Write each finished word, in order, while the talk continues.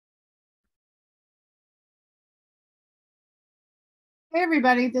Hey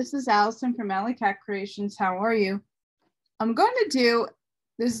everybody, this is Allison from Allykatkreations. How are you? I'm going to do,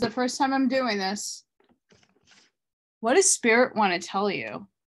 this is the first time I'm doing this. What does Spirit want to tell you?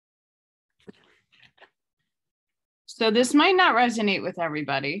 So this might not resonate with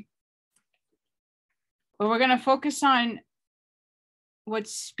everybody, but we're going to focus on what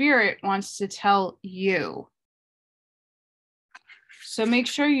Spirit wants to tell you. So make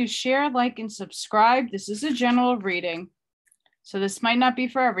sure you share, like, and subscribe. This is a general reading, so this might not be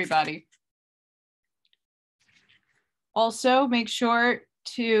for everybody. Also, make sure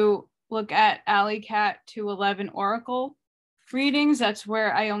to look at AllyKat211 Oracle readings. That's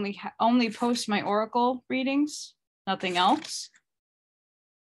where I only post my Oracle readings, nothing else.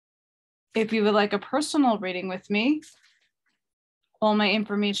 If you would like a personal reading with me, all my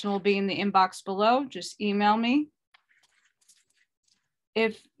information will be in the inbox below. Just email me.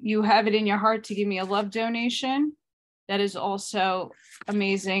 If you have it in your heart to give me a love donation, that is also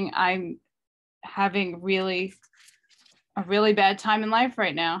amazing. I'm having a really bad time in life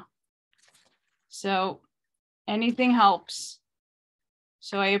right now. So anything helps.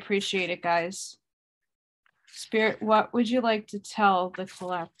 So I appreciate it, guys. Spirit, what would you like to tell the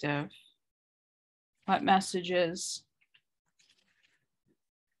collective? What messages?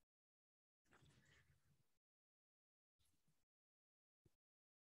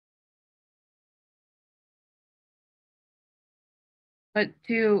 What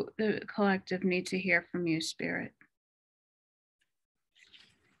do the collective need to hear from you, Spirit?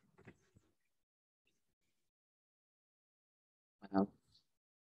 What else?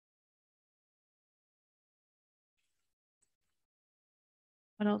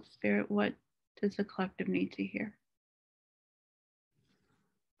 What else, Spirit? What does the collective need to hear?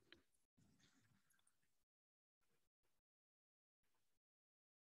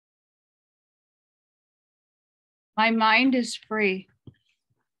 My mind is free.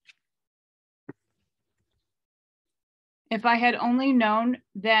 If I had only known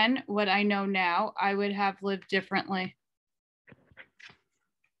then what I know now, I would have lived differently.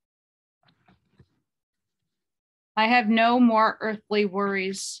 I have no more earthly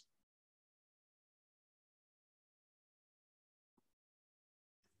worries.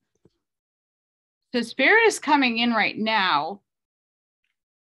 The Spirit is coming in right now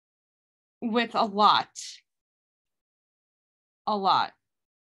with a lot. A lot.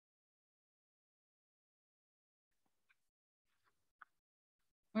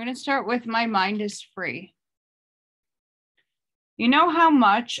 We're going to start with my mind is free. You know how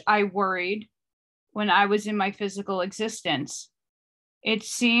much I worried when I was in my physical existence. It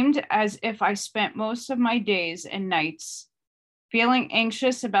seemed as if I spent most of my days and nights feeling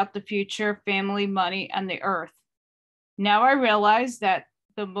anxious about the future, family, money, and the earth. Now I realize that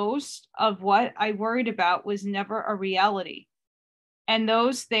the most of what I worried about was never a reality. And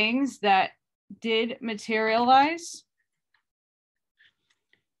those things that did materialize,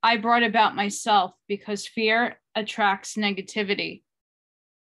 I brought about myself because fear attracts negativity.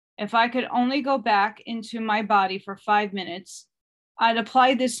 If I could only go back into my body for 5 minutes, I'd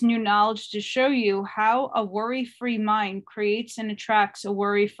apply this new knowledge to show you how a worry-free mind creates and attracts a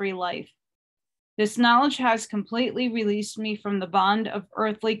worry-free life. This knowledge has completely released me from the bond of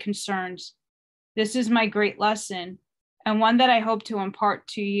earthly concerns. This is my great lesson, and one that I hope to impart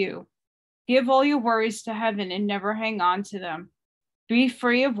to you. Give all your worries to heaven and never hang on to them. Be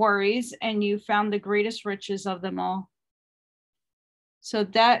free of worries, and you found the greatest riches of them all. So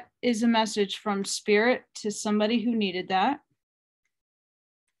that is a message from Spirit to somebody who needed that.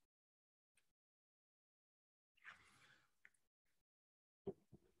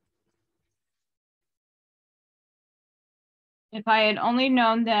 If I had only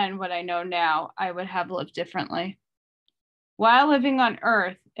known then what I know now, I would have lived differently. While living on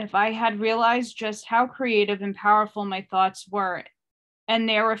Earth, if I had realized just how creative and powerful my thoughts were and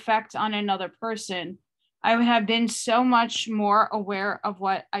their effect on another person, I would have been so much more aware of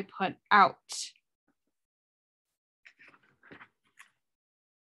what I put out.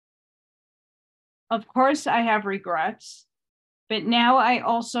 Of course, I have regrets, but now I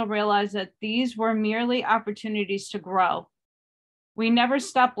also realize that these were merely opportunities to grow. We never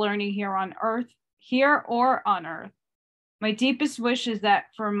stop learning here or on Earth. My deepest wish is that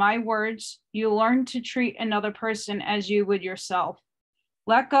for my words, you learn to treat another person as you would yourself.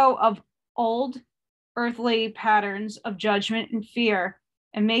 Let go of old earthly patterns of judgment and fear,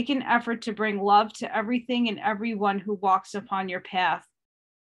 and make an effort to bring love to everything and everyone who walks upon your path.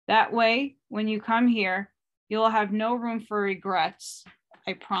 That way, when you come here, you'll have no room for regrets.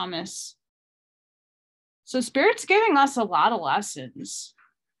 I promise. So Spirit's giving us a lot of lessons.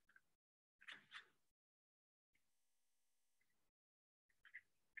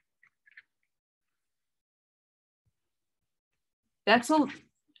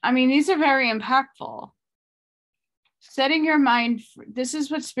 these are very impactful. Setting your mind, this is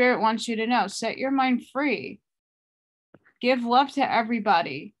what Spirit wants you to know. Set your mind free. Give love to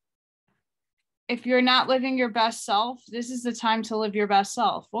everybody. If you're not living your best self, this is the time to live your best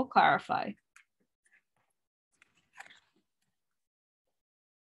self. We'll clarify.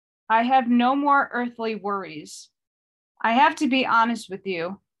 I have no more earthly worries. I have to be honest with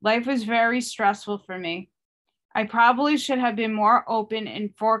you. Life was very stressful for me. I probably should have been more open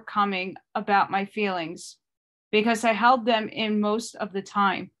and forthcoming about my feelings because I held them in most of the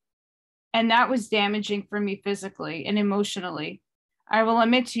time. And that was damaging for me physically and emotionally. I will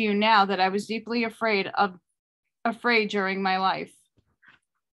admit to you now that I was deeply afraid during my life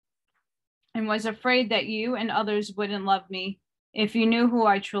and was afraid that you and others wouldn't love me if you knew who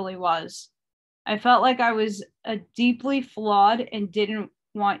I truly was. I felt like I was deeply flawed and didn't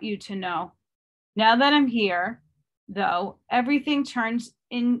want you to know. Now that I'm here, though, everything turns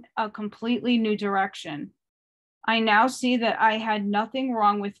in a completely new direction. I now see that I had nothing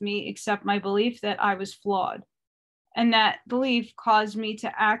wrong with me except my belief that I was flawed. And that belief caused me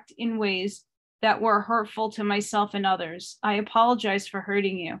to act in ways that were hurtful to myself and others. I apologize for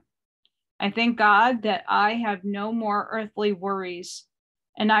hurting you. I thank God that I have no more earthly worries,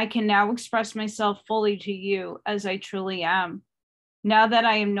 and I can now express myself fully to you as I truly am. Now that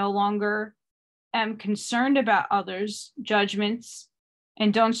I am no longer concerned about others' judgments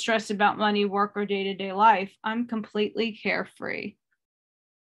and don't stress about money, work, or day-to-day life, I'm completely carefree.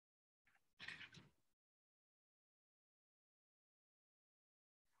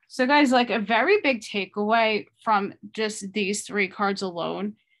 So guys, like a very big takeaway from just these 3 cards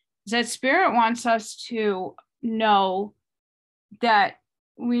alone is that Spirit wants us to know that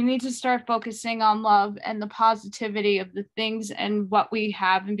we need to start focusing on love and the positivity of the things and what we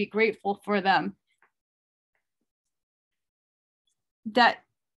have and be grateful for them. That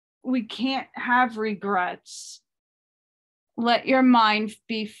we can't have regrets. Let your mind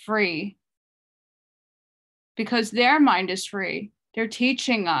be free because their mind is free. They're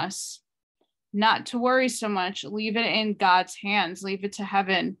teaching us not to worry so much. Leave it in God's hands. Leave it to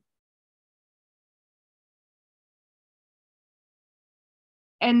heaven.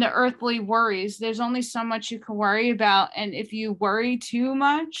 And the earthly worries, there's only so much you can worry about. And if you worry too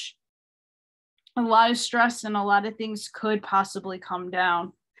much, a lot of stress and a lot of things could possibly come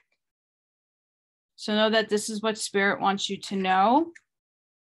down. So know that this is what Spirit wants you to know.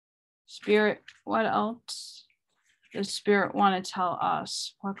 Spirit, what else does Spirit want to tell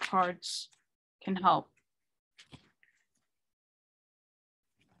us? What cards can help?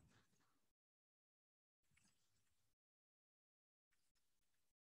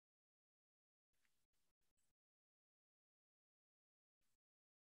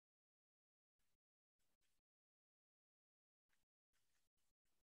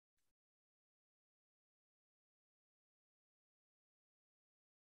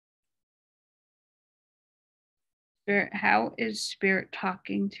 Spirit, how is Spirit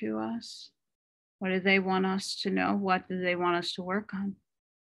talking to us? What do they want us to know? What do they want us to work on?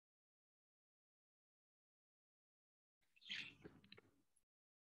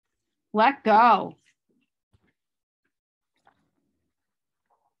 Let go.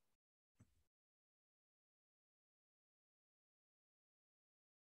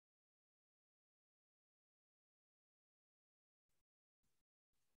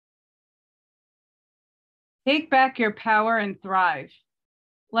 Take back your power and thrive.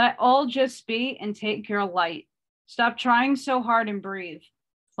 Let all just be and take your light. Stop trying so hard and breathe.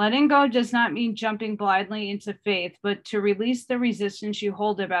 Letting go does not mean jumping blindly into faith, but to release the resistance you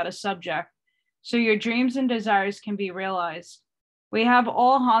hold about a subject so your dreams and desires can be realized. We have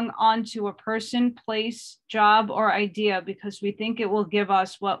all hung on to a person, place, job, or idea because we think it will give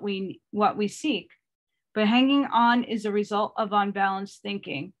us what we seek. But hanging on is a result of unbalanced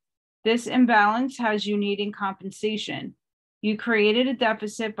thinking. This imbalance has you needing compensation. You created a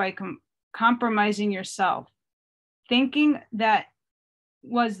deficit by compromising yourself. Thinking that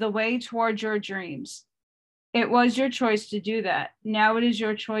was the way towards your dreams. It was your choice to do that. Now it is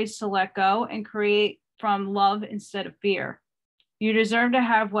your choice to let go and create from love instead of fear. You deserve to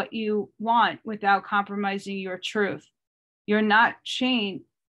have what you want without compromising your truth. You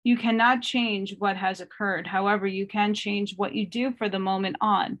cannot change what has occurred. However, you can change what you do for the moment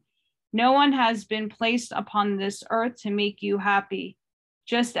on. No one has been placed upon this earth to make you happy,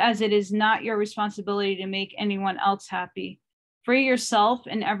 just as it is not your responsibility to make anyone else happy. Free yourself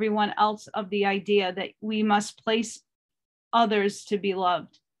and everyone else of the idea that we must place others to be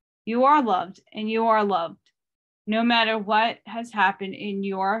loved. You are loved and you are loved, no matter what has happened in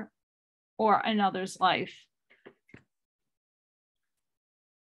your or another's life.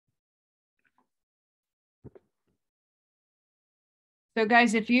 So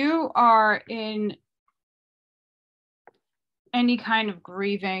guys, if you are in any kind of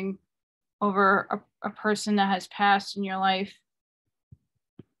grieving over a person that has passed in your life,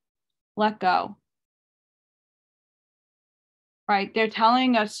 let go. Right? They're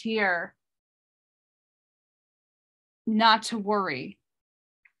telling us here not to worry,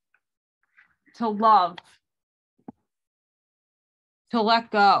 to love, to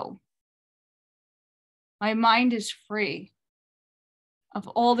let go. My mind is free of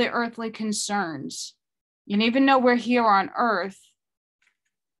all the earthly concerns. And even though we're here on earth,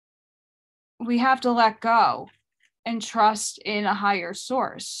 we have to let go and trust in a higher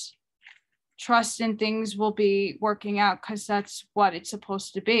source. Trust in things will be working out because that's what it's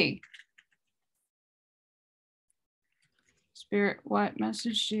supposed to be. Spirit, what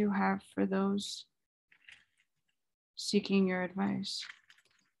message do you have for those seeking your advice?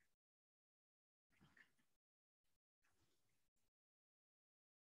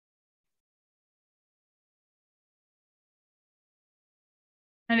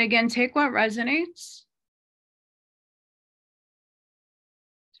 And again, take what resonates.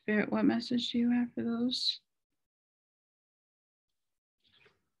 Spirit, what message do you have for those?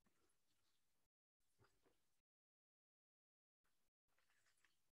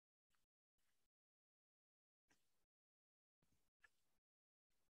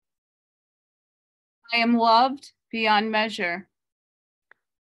 I am loved beyond measure.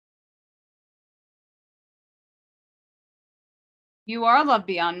 You are loved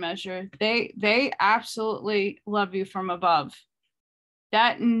beyond measure. They absolutely love you from above.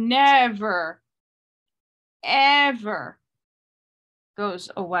 That never, ever goes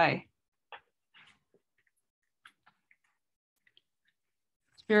away.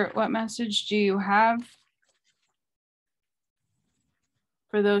 Spirit, what message do you have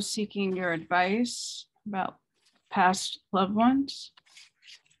for those seeking your advice about past loved ones?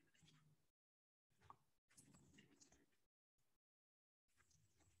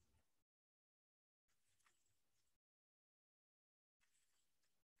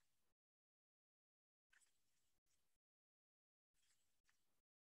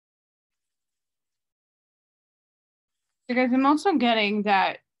 Because I'm also getting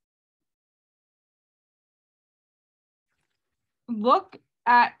that look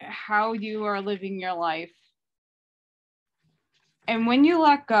at how you are living your life. And when you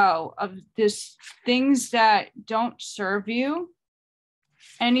let go of this things that don't serve you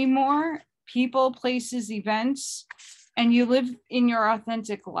anymore, people, places, events, and you live in your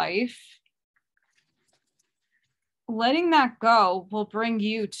authentic life, letting that go will bring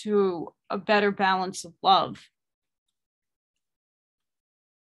you to a better balance of love.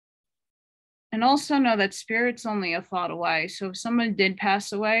 And also know that spirit's only a thought away. So if someone did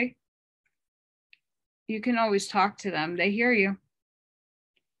pass away, you can always talk to them. They hear you.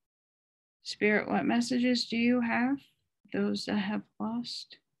 Spirit, what messages do you have? Those that have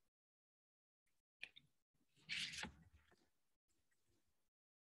lost?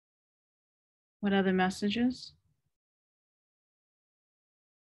 What other messages?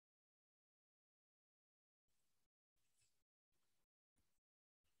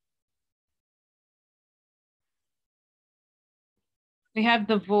 We have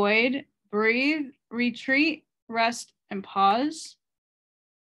the void, breathe, retreat, rest, and pause.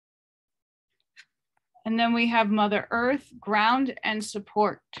 And then we have Mother Earth, ground, and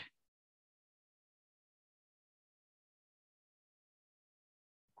support.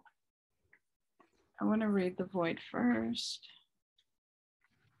 I want to read the void first.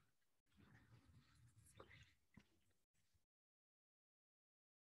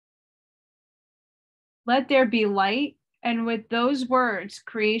 Let there be light. And with those words,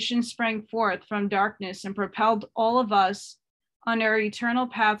 creation sprang forth from darkness and propelled all of us on our eternal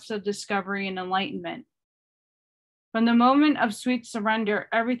paths of discovery and enlightenment. From the moment of sweet surrender,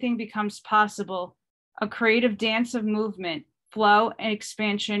 everything becomes possible, a creative dance of movement, flow, and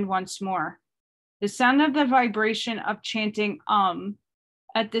expansion once more. The sound of the vibration of chanting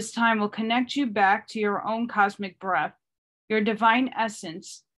at this time will connect you back to your own cosmic breath, your divine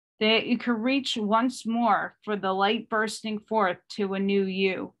essence, that you can reach once more for the light bursting forth to a new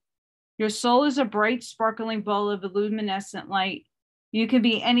you. Your soul is a bright, sparkling ball of luminescent light. You can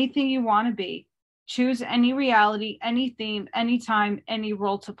be anything you want to be. Choose any reality, any theme, any time, any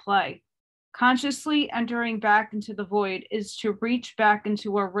role to play. Consciously entering back into the void is to reach back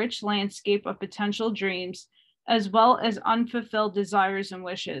into a rich landscape of potential dreams, as well as unfulfilled desires and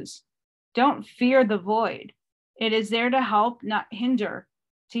wishes. Don't fear the void. It is there to help, not hinder,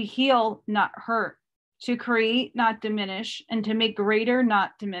 to heal, not hurt, to create, not diminish, and to make greater,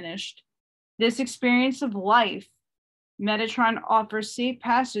 not diminished. This experience of life Metatron offers safe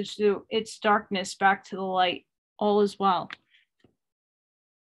passage through its darkness back to the light. All is well.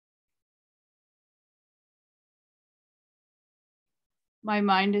 My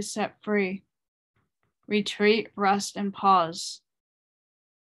mind is set free. Retreat, rest, and pause.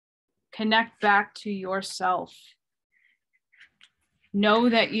 Connect back to yourself. Know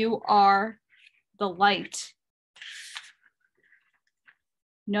that you are the light.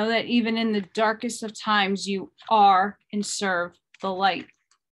 Know that even in the darkest of times, you are and serve the light.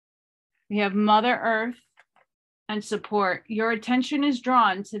 We have Mother Earth and support. Your attention is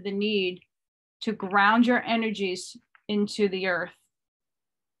drawn to the need to ground your energies into the earth.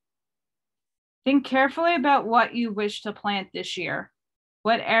 Think carefully about what you wish to plant this year.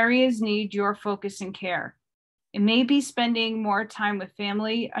 What areas need your focus and care? It may be spending more time with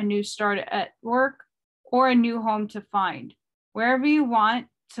family, a new start at work, or a new home to find. Wherever you want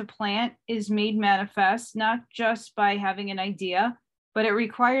to plant is made manifest, not just by having an idea, but it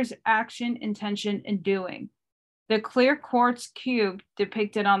requires action, intention, and doing. The clear quartz cube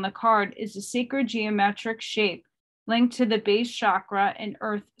depicted on the card is a sacred geometric shape linked to the base chakra and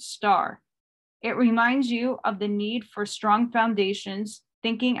earth star. It reminds you of the need for strong foundations,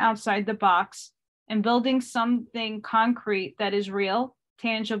 thinking outside the box, and building something concrete that is real,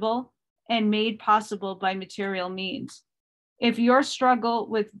 tangible, and made possible by material means. If you struggle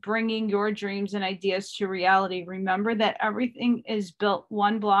with bringing your dreams and ideas to reality, remember that everything is built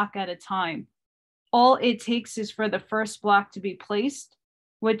one block at a time. All it takes is for the first block to be placed,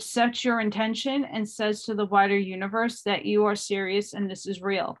 which sets your intention and says to the wider universe that you are serious and this is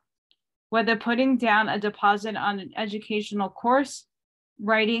real. Whether putting down a deposit on an educational course,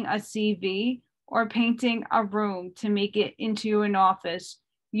 writing a CV, or painting a room to make it into an office,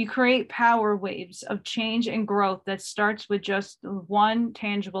 you create power waves of change and growth that starts with just one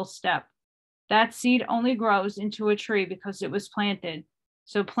tangible step. That seed only grows into a tree because it was planted.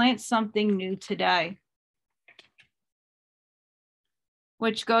 So plant something new today.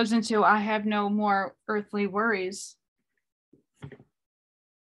 Which goes into, I have no more earthly worries.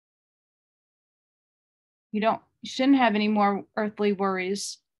 You shouldn't have any more earthly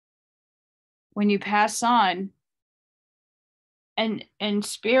worries when you pass on. And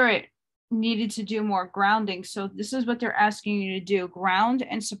spirit needed to do more grounding. So this is what they're asking you to do. Ground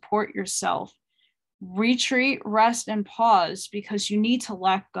and support yourself. Retreat, rest, and pause, because you need to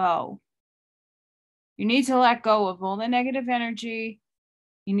let go. You need to let go of all the negative energy.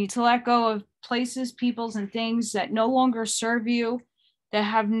 You need to let go of places, peoples, and things that no longer serve you, that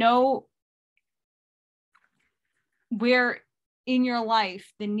have no where in your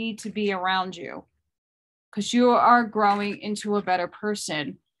life they need to be around you, because you are growing into a better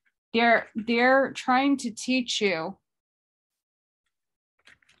person. They're trying to teach you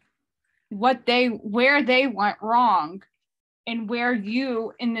where they went wrong and where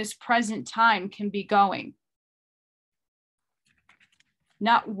you in this present time can be going.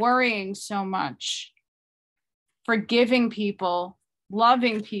 Not worrying so much, forgiving people,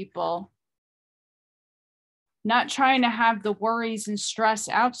 loving people, not trying to have the worries and stress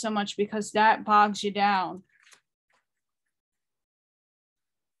out so much, because that bogs you down.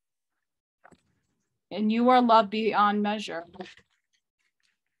 And you are loved beyond measure.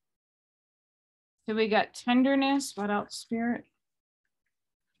 So we got tenderness. What else, Spirit?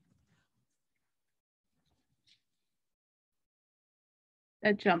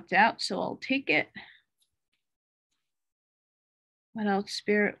 That jumped out, so I'll take it. What else,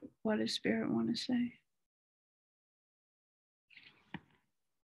 Spirit? What does Spirit want to say?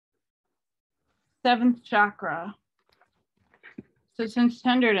 Seventh chakra. So since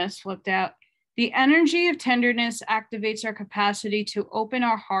tenderness flipped out, the energy of tenderness activates our capacity to open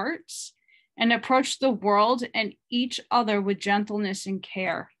our hearts and approach the world and each other with gentleness and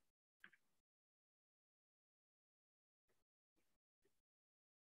care.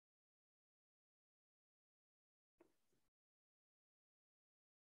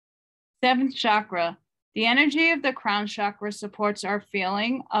 Seventh chakra. The energy of the crown chakra supports our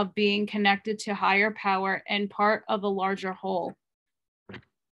feeling of being connected to higher power and part of a larger whole.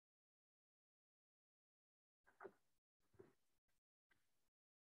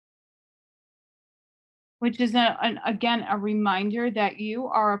 Which is, again, a reminder that you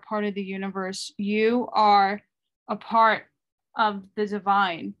are a part of the universe. You are a part of the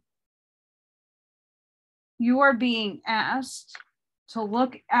divine. You are being asked to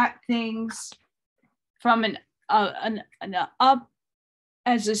look at things from an up,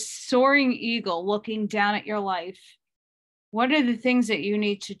 as a soaring eagle looking down at your life. What are the things that you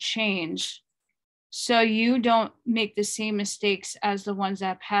need to change so you don't make the same mistakes as the ones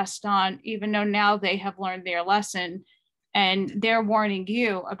that passed on, even though now they have learned their lesson? And they're warning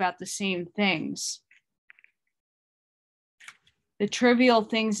you about the same things. The trivial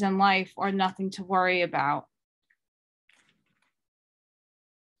things in life are nothing to worry about.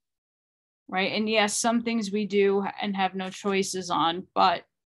 Right? And yes, some things we do and have no choices on, but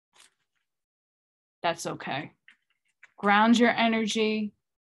that's okay. Ground your energy,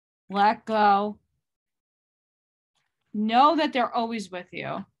 let go. Know that they're always with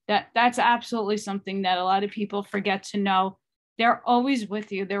you. That's absolutely something that a lot of people forget to know. They're always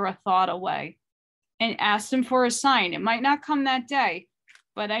with you. They're a thought away. And ask them for a sign. It might not come that day,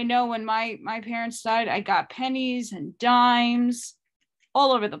 but I know when my parents died, I got pennies and dimes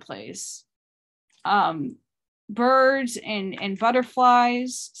all over the place. Birds and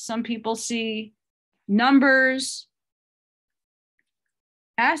butterflies. Some people see numbers.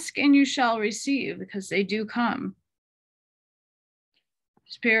 Ask and you shall receive, because they do come.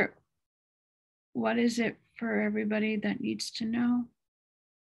 Spirit, what is it for everybody that needs to know?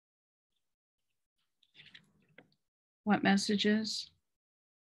 What messages?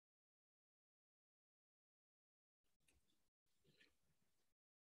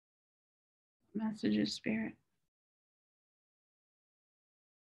 Messages, Spirit.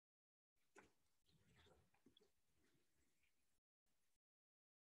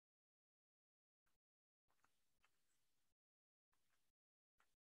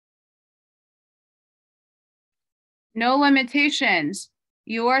 No limitations.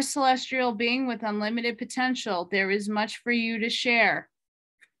 You are a celestial being with unlimited potential. There is much for you to share.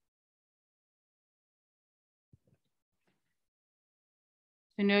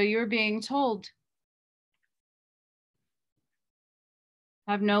 To know you're being told.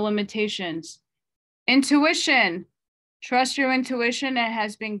 Have no limitations. Intuition. Trust your intuition. It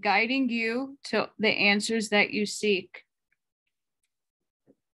has been guiding you to the answers that you seek.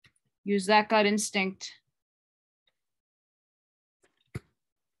 Use that gut instinct.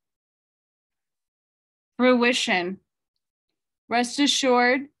 Fruition. Rest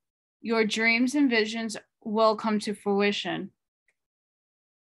assured, your dreams and visions will come to fruition.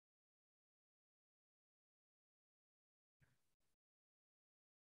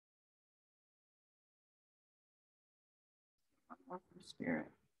 Spirit.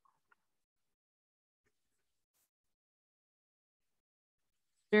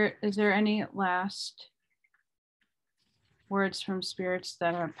 Is there any last words from spirits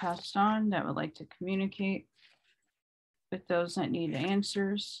that are passed on that would like to communicate with those that need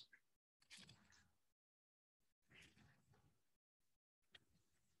answers?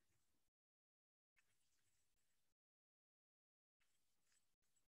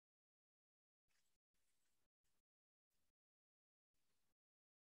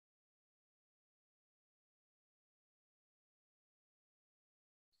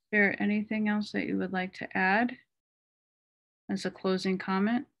 Spirit, anything else that you would like to add as a closing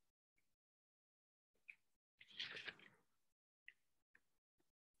comment?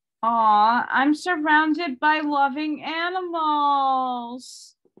 Aw, I'm surrounded by loving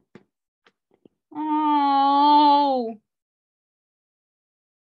animals. Oh.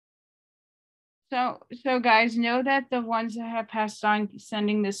 So guys, know that the ones that have passed on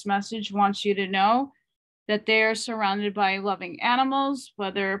sending this message wants you to know that they are surrounded by loving animals,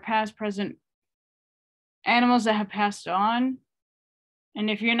 whether past, present animals that have passed on. And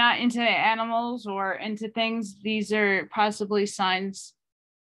if you're not into animals or into things, these are possibly signs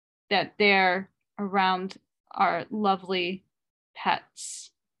that they're around our lovely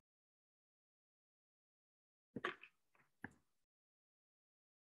pets.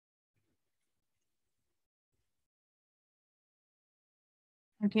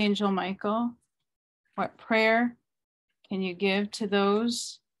 Archangel Michael, what prayer can you give to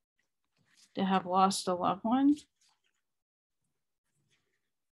those that have lost a loved one?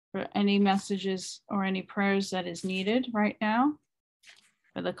 For any messages or any prayers that is needed right now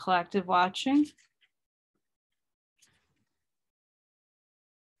for the collective watching?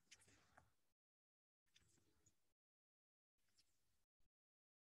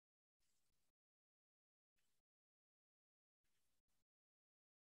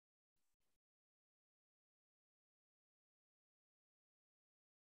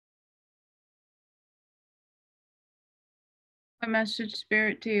 What message,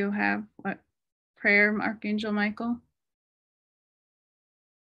 Spirit, do you have? What prayer, Archangel Michael?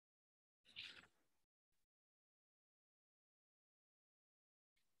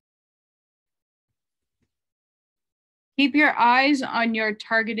 Keep your eyes on your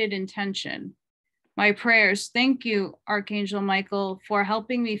targeted intention. My prayers. Thank you, Archangel Michael, for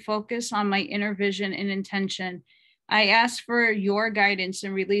helping me focus on my inner vision and intention. I ask for your guidance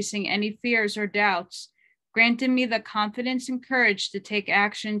in releasing any fears or doubts. granted me the confidence and courage to take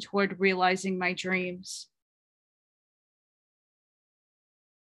action toward realizing my dreams.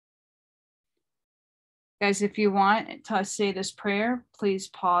 Guys, if you want to say this prayer, please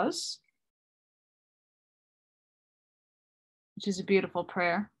pause, which is a beautiful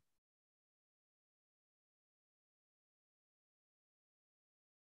prayer.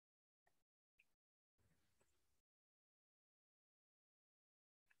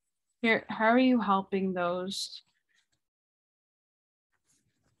 Here, how are you helping those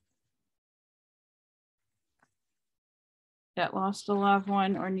that lost a loved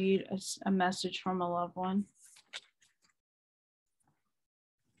one or need a message from a loved one?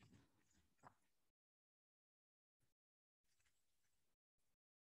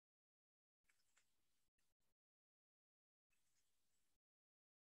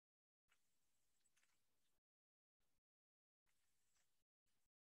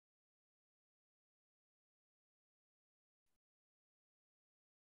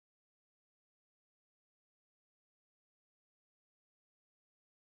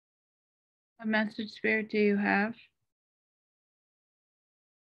 What message, Spirit, do you have?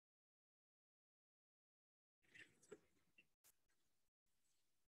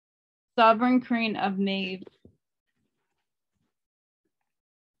 Sovereign Queen of Knave.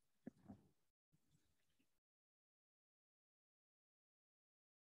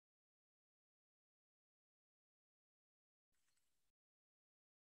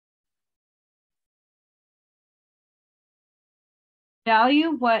 Value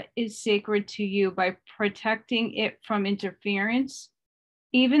what is sacred to you by protecting it from interference,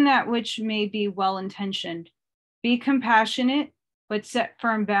 even that which may be well-intentioned. Be compassionate, but set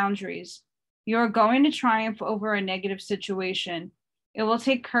firm boundaries. You are going to triumph over a negative situation. It will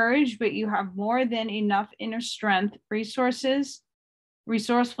take courage, but you have more than enough inner strength, resources,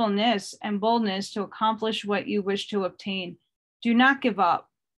 resourcefulness, and boldness to accomplish what you wish to obtain. Do not give up.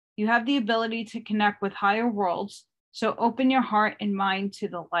 You have the ability to connect with higher worlds, so open your heart and mind to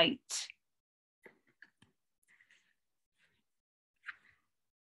the light.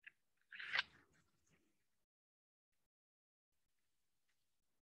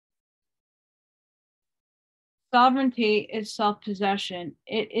 Sovereignty is self-possession.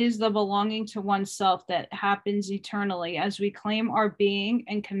 It is the belonging to oneself that happens eternally as we claim our being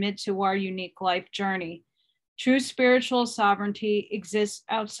and commit to our unique life journey. True spiritual sovereignty exists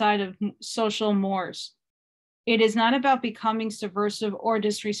outside of social mores. It is not about becoming subversive or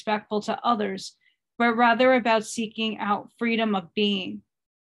disrespectful to others, but rather about seeking out freedom of being.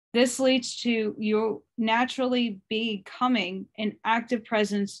 This leads to you naturally becoming an active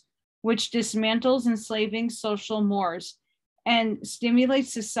presence which dismantles enslaving social mores and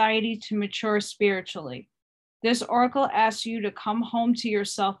stimulates society to mature spiritually. This oracle asks you to come home to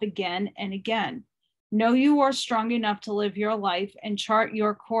yourself again and again. Know you are strong enough to live your life and chart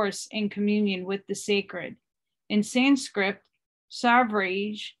your course in communion with the sacred. In Sanskrit,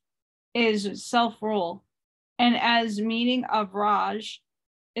 Savraj is self-rule, and as meaning of Raj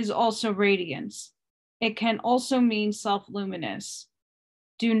is also radiance. It can also mean self-luminous.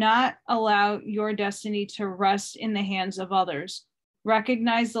 Do not allow your destiny to rest in the hands of others.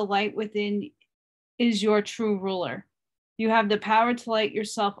 Recognize the light within is your true ruler. You have the power to light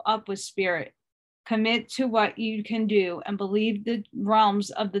yourself up with spirit. Commit to what you can do and believe the realms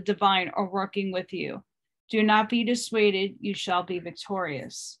of the divine are working with you. Do not be dissuaded, you shall be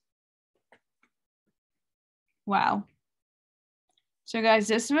victorious. Wow. So guys,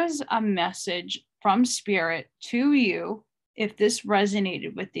 this was a message from Spirit to you. If this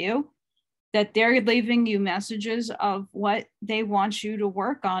resonated with you, that they're leaving you messages of what they want you to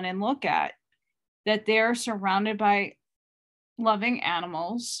work on and look at, that they're surrounded by loving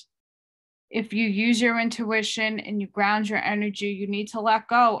animals. If you use your intuition and you ground your energy, you need to let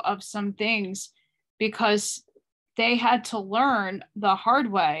go of some things because they had to learn the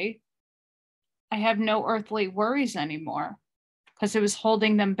hard way. I have no earthly worries anymore because it was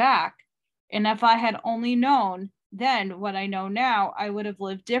holding them back. And if I had only known then what I know now, I would have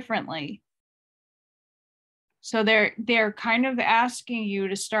lived differently. So they're kind of asking you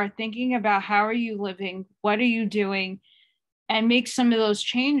to start thinking about how are you living, what are you doing, and make some of those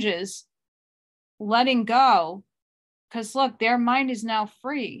changes, letting go. Because look, their mind is now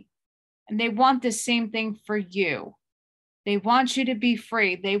free, and they want the same thing for you. They want you to be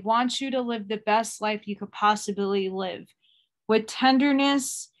free. They want you to live the best life you could possibly live with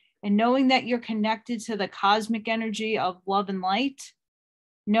tenderness and knowing that you're connected to the cosmic energy of love and light,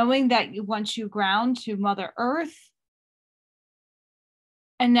 knowing that once you ground to Mother Earth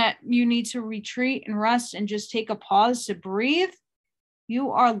and that you need to retreat and rest and just take a pause to breathe, you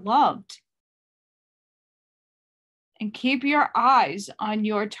are loved. and keep your eyes on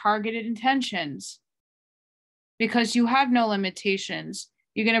your targeted intentions, because you have no limitations.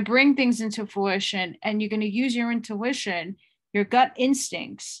 You're going to bring things into fruition, and you're going to use your intuition, your gut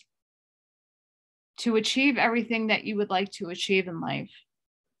instincts, to achieve everything that you would like to achieve in life.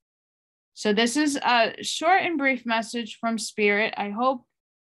 So this is a short and brief message from Spirit. I hope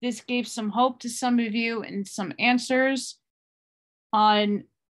this gave some hope to some of you and some answers on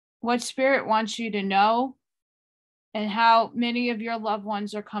what Spirit wants you to know and how many of your loved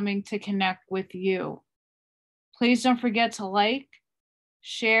ones are coming to connect with you. Please don't forget to like,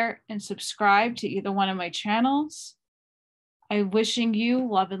 share, and subscribe to either one of my channels. I'm wishing you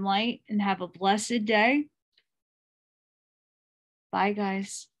love and light, and have a blessed day. Bye,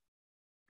 guys.